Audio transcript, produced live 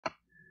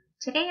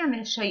Today I'm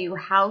going to show you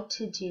how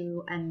to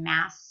do a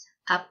mass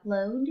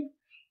upload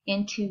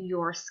into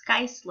your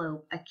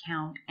Skyslope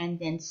account and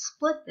then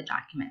split the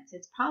documents.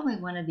 It's probably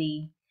one of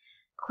the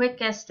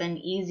quickest and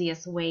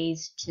easiest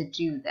ways to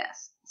do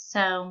this.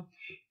 So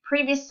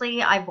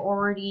previously I've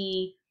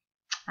already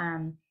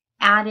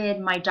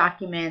added my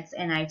documents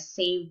and I've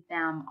saved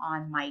them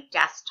on my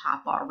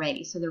desktop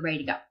already, so they're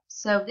ready to go.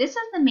 So this is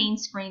the main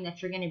screen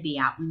that you're going to be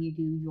at when you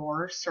do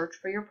your search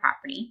for your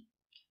property.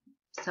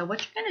 So what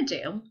you're going to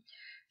do,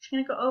 you're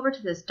going to go over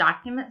to this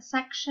document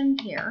section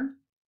here,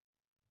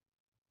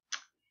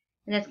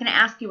 and it's going to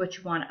ask you what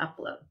you want to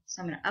upload.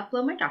 So I'm going to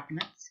upload my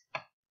documents,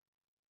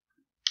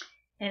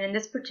 and in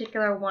this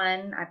particular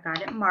one I've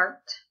got it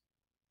marked.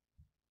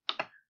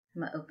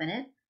 I'm going to open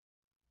it,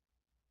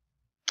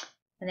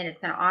 and then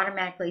it's going to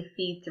automatically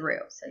feed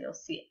through, so you'll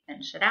see it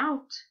finish it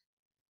out.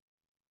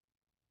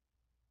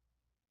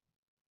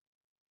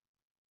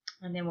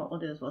 And then what we'll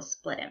do is we'll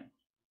split it.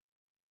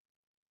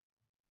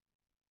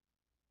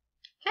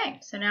 Okay,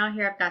 so now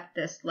here I've got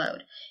this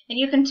load, and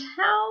you can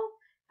tell,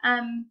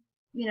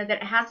 that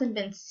it hasn't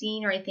been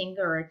seen or anything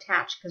or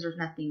attached because there's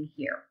nothing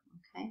here.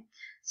 Okay,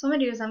 so what I'm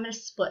gonna do is I'm gonna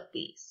split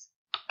these.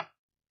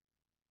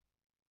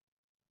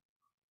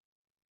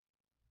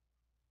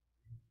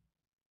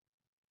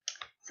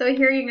 So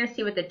here you're gonna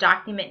see what the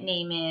document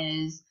name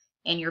is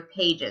and your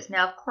pages.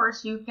 Now, of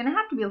course, you're gonna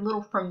have to be a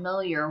little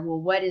familiar. Well,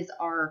 what is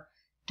our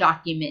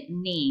document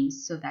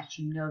names so that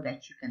you know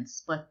that you can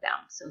split them.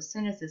 So as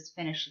soon as this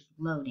finishes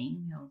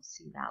loading, you'll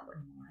see that a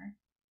little more.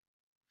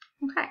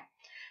 Okay,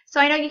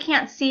 so I know you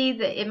can't see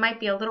that it might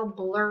be a little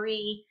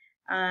blurry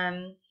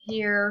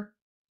here,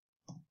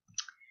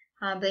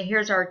 but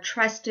here's our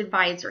trust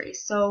advisory.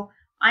 So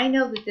I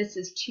know that this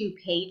is 2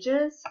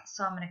 pages,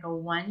 so I'm going to go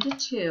 1 to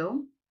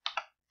 2.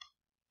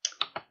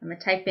 I'm going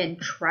to type in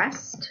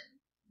trust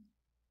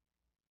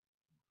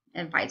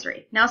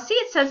advisory. Now see,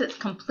 it says it's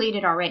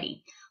completed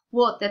already.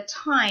 Well, at the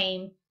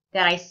time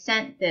that I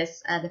sent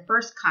this, the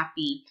first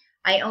copy,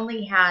 I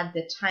only had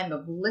the time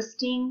of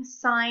listing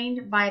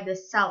signed by the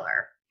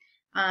seller.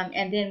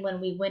 And then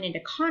when we went into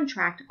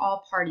contract,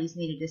 all parties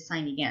needed to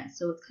sign again.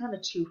 So it's kind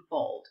of a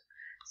twofold.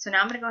 So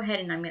now I'm going to go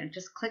ahead and I'm going to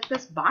just click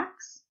this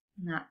box,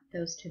 and that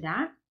goes to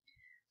that.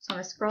 So I'm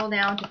going to scroll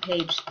down to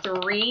page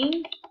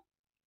 3.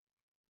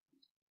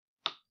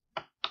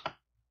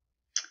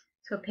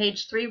 So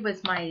page 3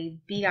 was my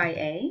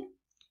BIA.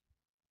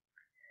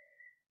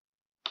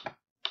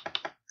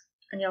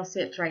 And you'll see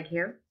it's right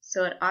here.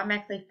 So it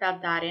automatically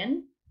fed that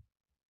in.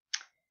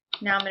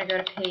 Now I'm going to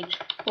go to page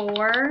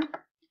 4.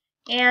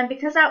 And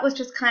because that was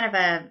just kind of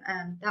a,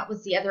 that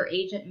was the other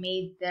agent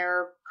made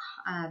their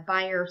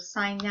buyer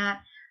sign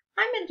that,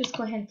 I'm going to just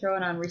go ahead and throw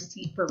it on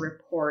receipt for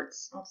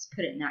reports. I'll just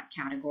put it in that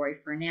category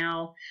for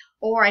now.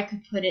 Or I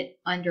could put it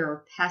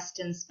under pest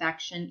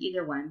inspection,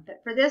 either one.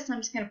 But for this, I'm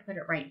just going to put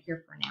it right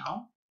here for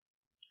now.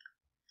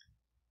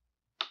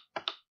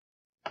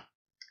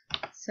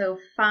 So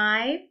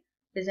 5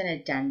 is an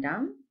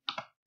addendum.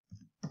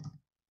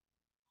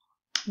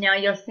 Now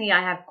you'll see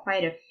I have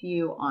quite a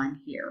few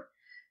on here.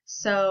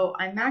 So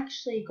I'm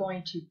actually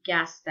going to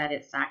guess that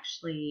it's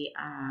actually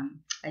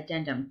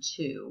addendum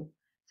 2.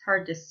 It's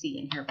hard to see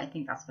in here, but I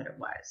think that's what it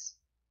was.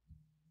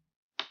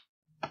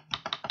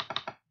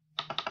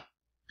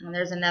 And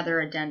there's another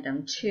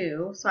addendum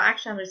 2. So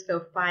actually I'm going to just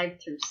go 5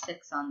 through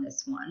 6 on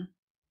this one.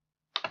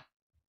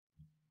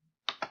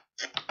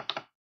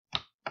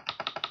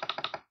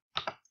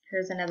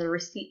 Here's another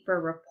receipt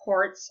for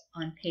reports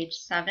on page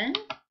 7.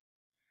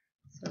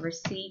 So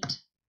receipt.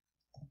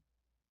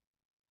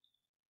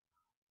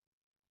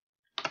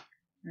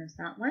 There's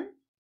that one.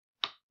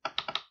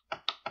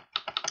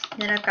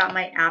 Then I've got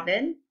my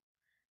avid.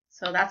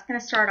 So that's going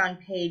to start on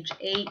page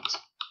 8.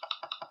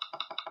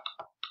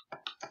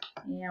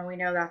 And we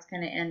know that's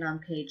going to end on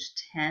page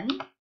 10.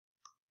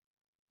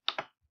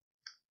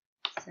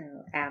 So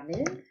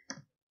avid.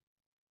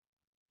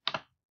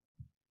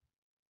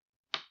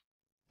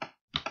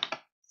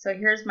 So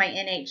here's my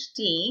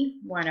NHD,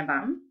 one of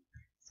them.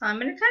 So I'm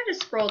going to kind of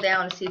just scroll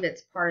down to see if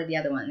it's part of the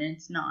other one, and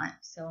it's not.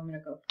 So I'm going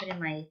to go put in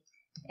my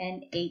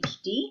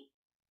NHD.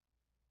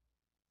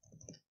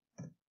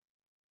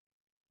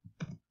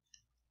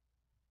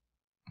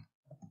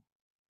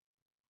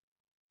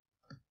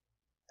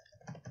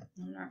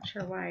 I'm not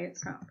sure why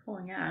it's not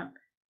pulling up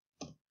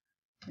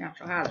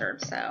natural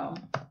hazard, so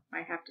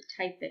I have to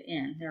type it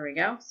in. There we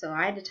go. So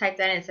I had to type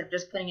that in instead of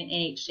just putting in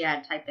NHD. I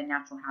had to type in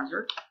natural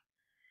hazard.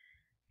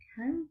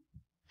 Okay.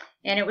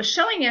 And it was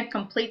showing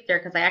incomplete there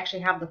because I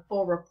actually have the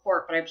full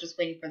report, but I was just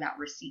waiting for that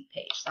receipt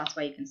page. So that's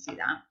why you can see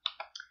that.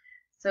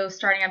 So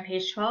starting on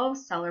page 12,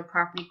 seller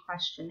property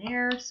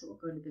questionnaire. So we'll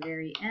go to the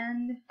very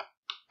end.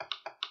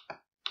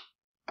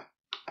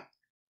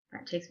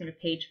 That takes me to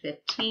page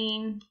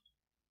 15.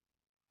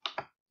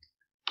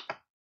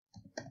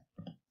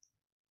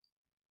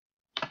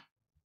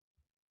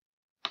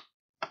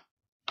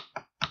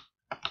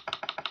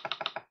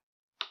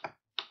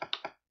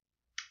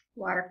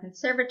 Water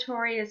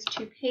conservatory is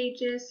 2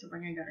 pages, so we're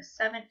going to go to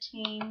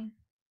 17.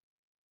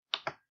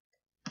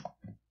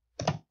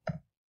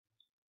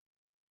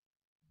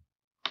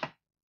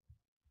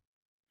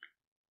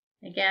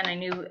 Again,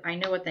 I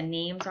know what the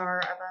names are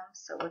of them,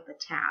 so with the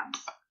tabs.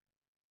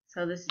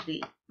 So this is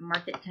the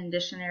Market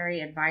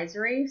Conditionary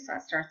Advisory. So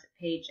that starts at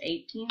page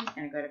 18. It's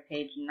going to go to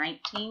page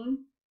 19.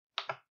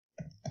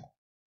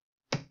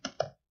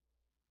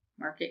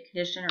 Market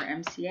Condition, or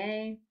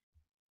MCA.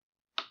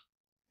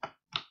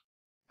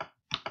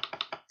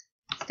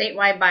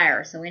 Statewide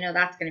Buyer. So we know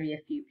that's going to be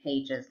a few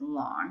pages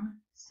long.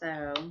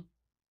 So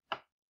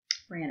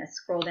we're going to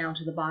scroll down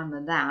to the bottom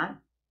of that.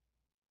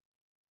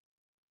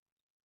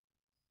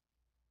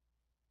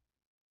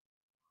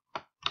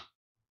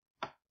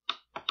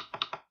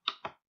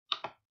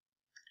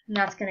 And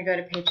that's going to go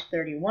to page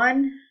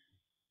 31.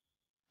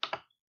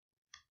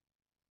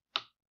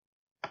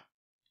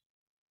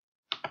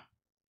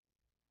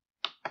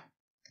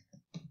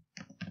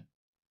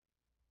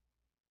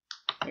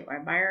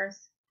 Statewide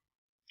buyers.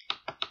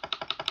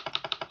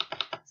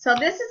 So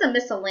this is a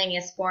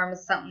miscellaneous form.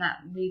 It's something that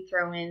we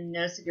throw in.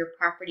 Notice of your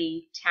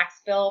property tax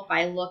bill. If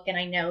I look and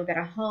I know that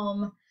a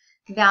home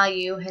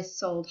value has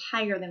sold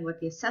higher than what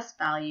the assessed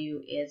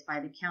value is by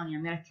the county,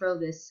 I'm going to throw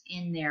this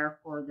in there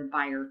for the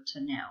buyer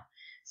to know.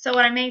 So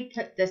what I may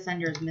put this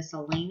under is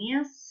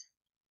miscellaneous.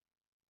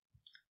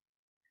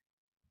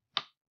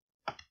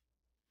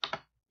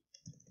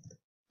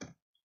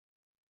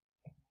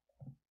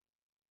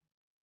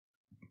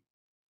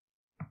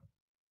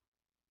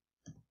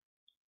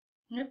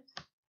 Yep.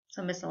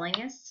 So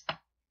miscellaneous.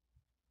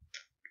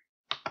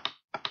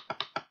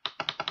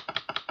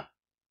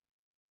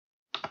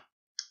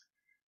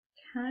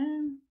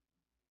 Okay.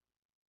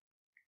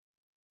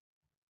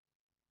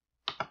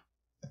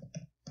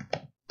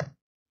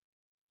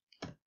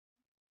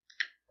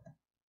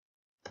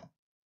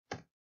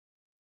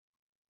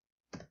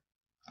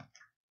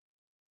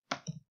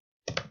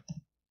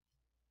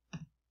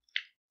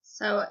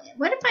 So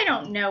what if I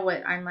don't know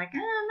what, I'm like, I'm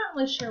not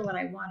really sure what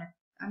I want.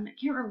 I can't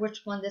remember which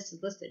one this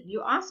is listed.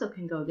 You also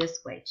can go this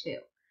way too.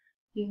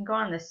 You can go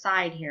on the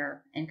side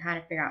here and kind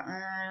of figure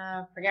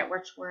out, forget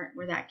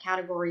where that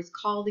category is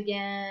called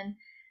again.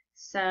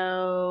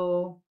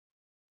 So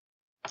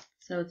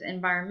it's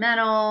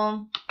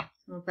environmental.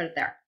 We'll put it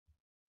there.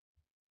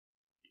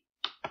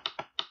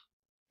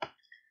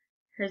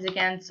 Here's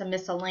again some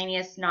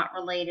miscellaneous not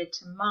related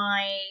to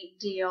my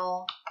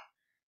deal.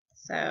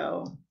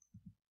 So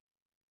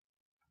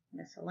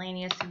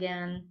miscellaneous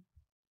again.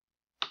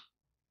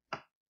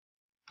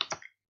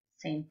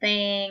 Same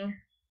thing.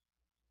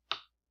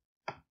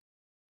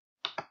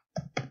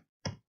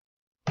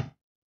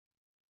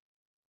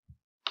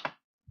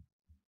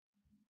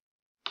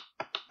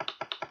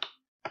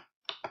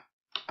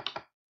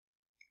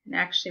 And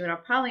actually what I'll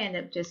probably end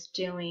up just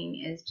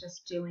doing is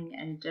just doing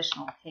an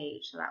additional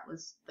page. So that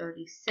was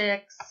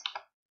 36,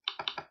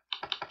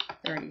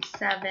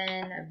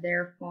 37 of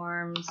their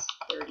forms,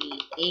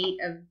 38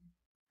 of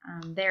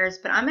theirs.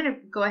 But I'm going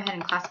to go ahead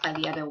and classify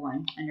the other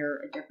one under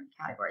a different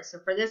category. So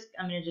for this,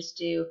 I'm going to just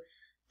do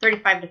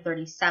 35 to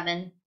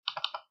 37.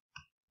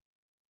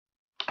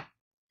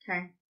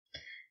 Okay.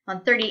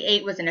 On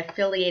 38 was an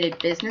affiliated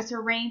business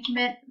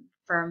arrangement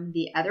from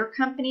the other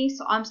company,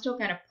 so I'm still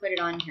going to put it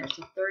on here.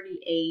 So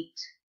 38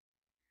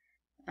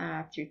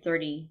 through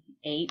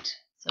 38,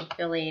 so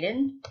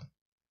affiliated.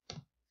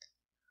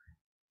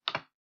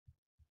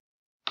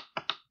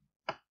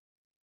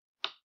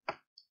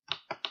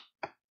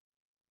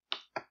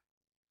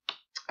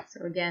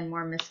 So again,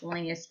 more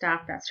miscellaneous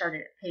stuff that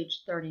started at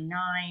page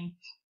 39.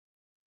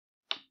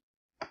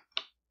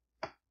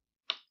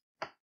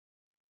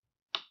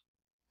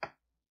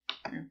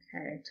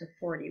 Okay, to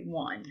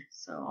 41.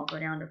 So I'll go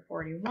down to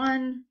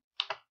 41.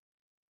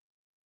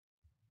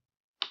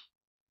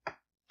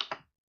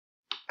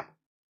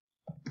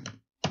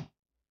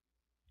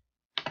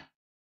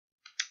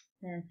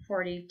 And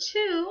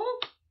 42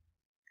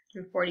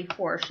 through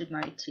 44 should be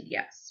my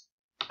TDS.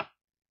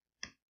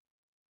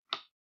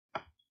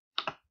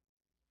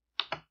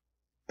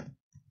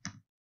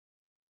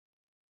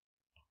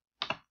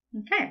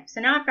 Okay,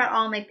 so now I've got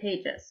all my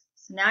pages.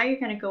 So now you're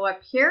going to go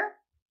up here,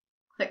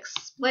 click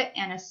split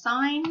and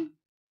assign,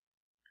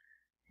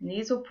 and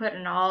these will put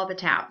in all the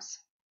tabs.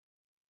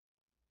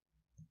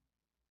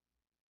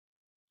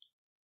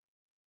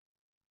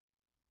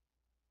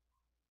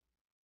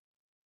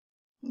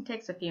 It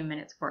takes a few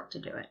minutes for it to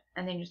do it,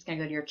 and then you're just going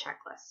to go to your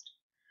checklist.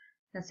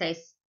 And say,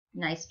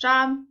 nice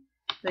job,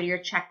 go to your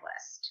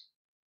checklist.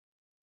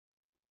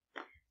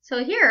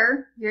 So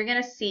here, you're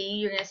going to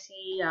see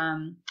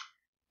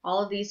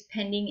all of these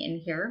pending in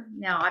here.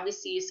 Now,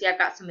 obviously, you see I've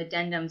got some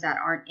addendums that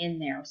aren't in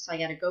there, so I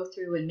got to go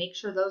through and make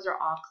sure those are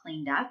all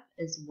cleaned up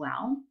as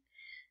well.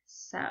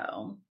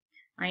 So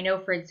I know,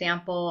 for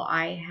example,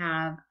 I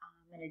have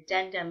an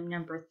addendum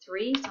number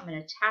 3, so I'm going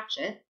to attach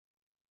it.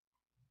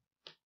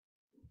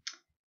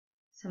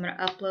 So I'm going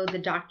to upload the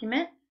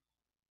document,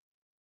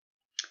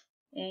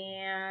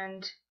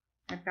 and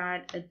I've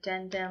got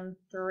addendum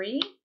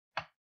 3.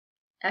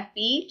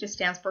 FE just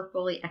stands for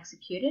fully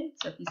executed,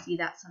 so if you see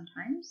that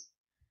sometimes.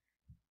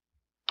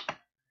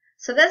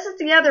 So this is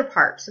the other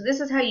part. So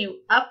this is how you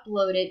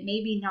upload it,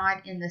 maybe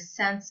not in the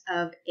sense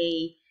of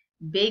a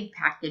big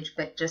package,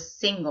 but just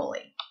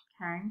singly.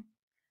 Okay.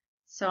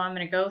 So I'm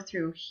going to go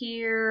through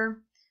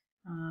here.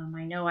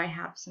 I know I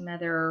have some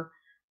other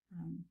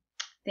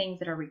things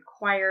that are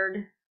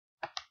required.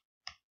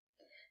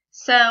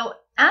 So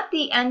at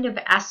the end of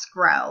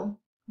escrow,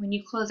 when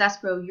you close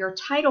escrow, your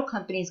title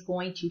company is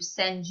going to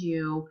send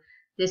you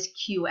this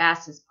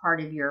QS as part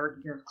of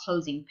your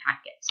closing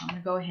packet. So I'm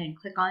going to go ahead and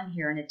click on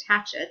here and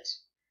attach it.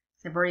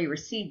 So I've already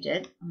received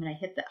it. I'm going to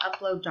hit the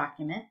upload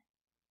document.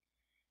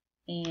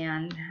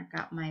 And I've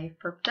got my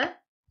FERPTA.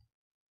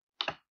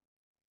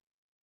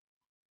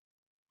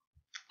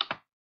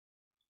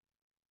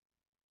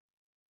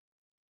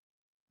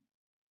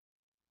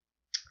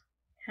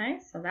 Okay,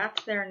 so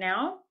that's there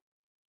now.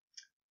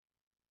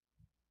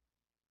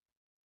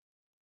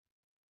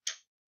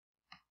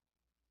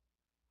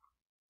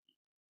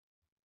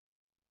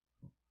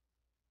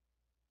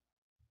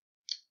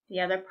 The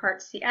other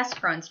part's the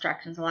escrow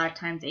instructions. A lot of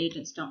times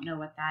agents don't know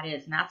what that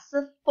is, and that's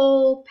the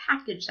full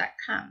package that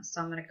comes. So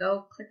I'm going to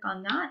go click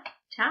on that,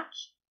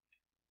 attach.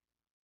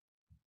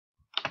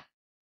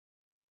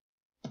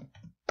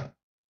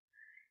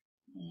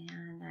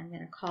 And I'm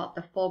going to call it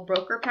the full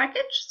broker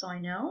package so I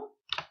know.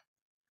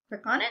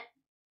 Click on it.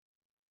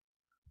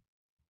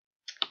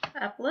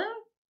 Upload.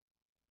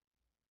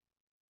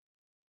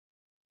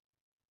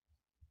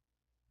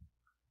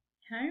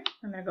 Okay,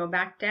 I'm going to go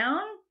back down.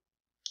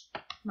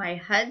 My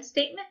HUD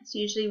statement is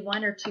usually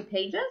 1 or 2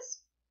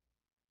 pages.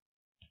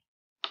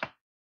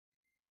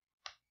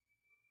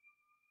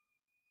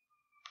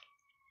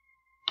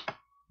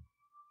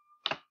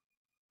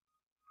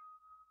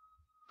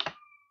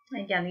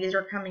 Again, these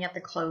are coming at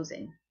the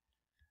closing.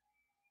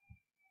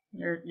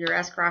 Your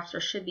escrow officer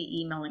should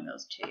be emailing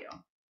those to you.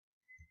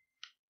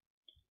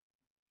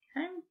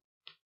 Okay,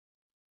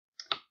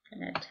 I'm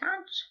going to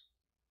attach.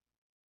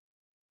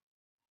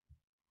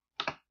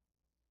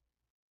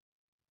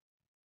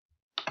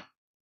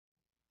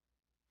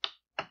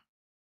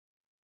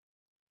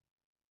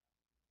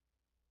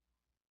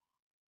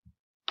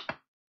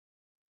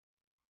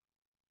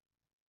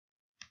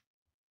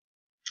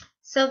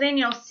 So then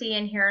you'll see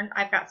in here,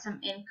 I've got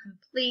some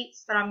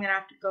incompletes that I'm going to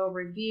have to go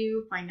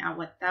review, find out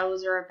what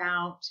those are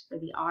about for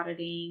the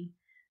auditing,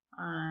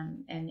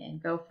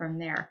 and go from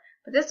there.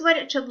 But this is what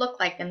it should look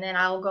like, and then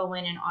I'll go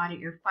in and audit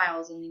your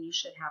files, and then you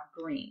should have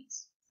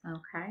greens.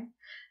 Okay.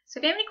 So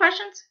if you have any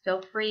questions,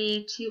 feel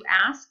free to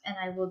ask, and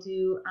I will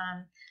do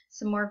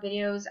some more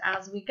videos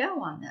as we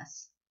go on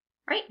this.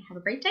 All right. Have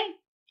a great day.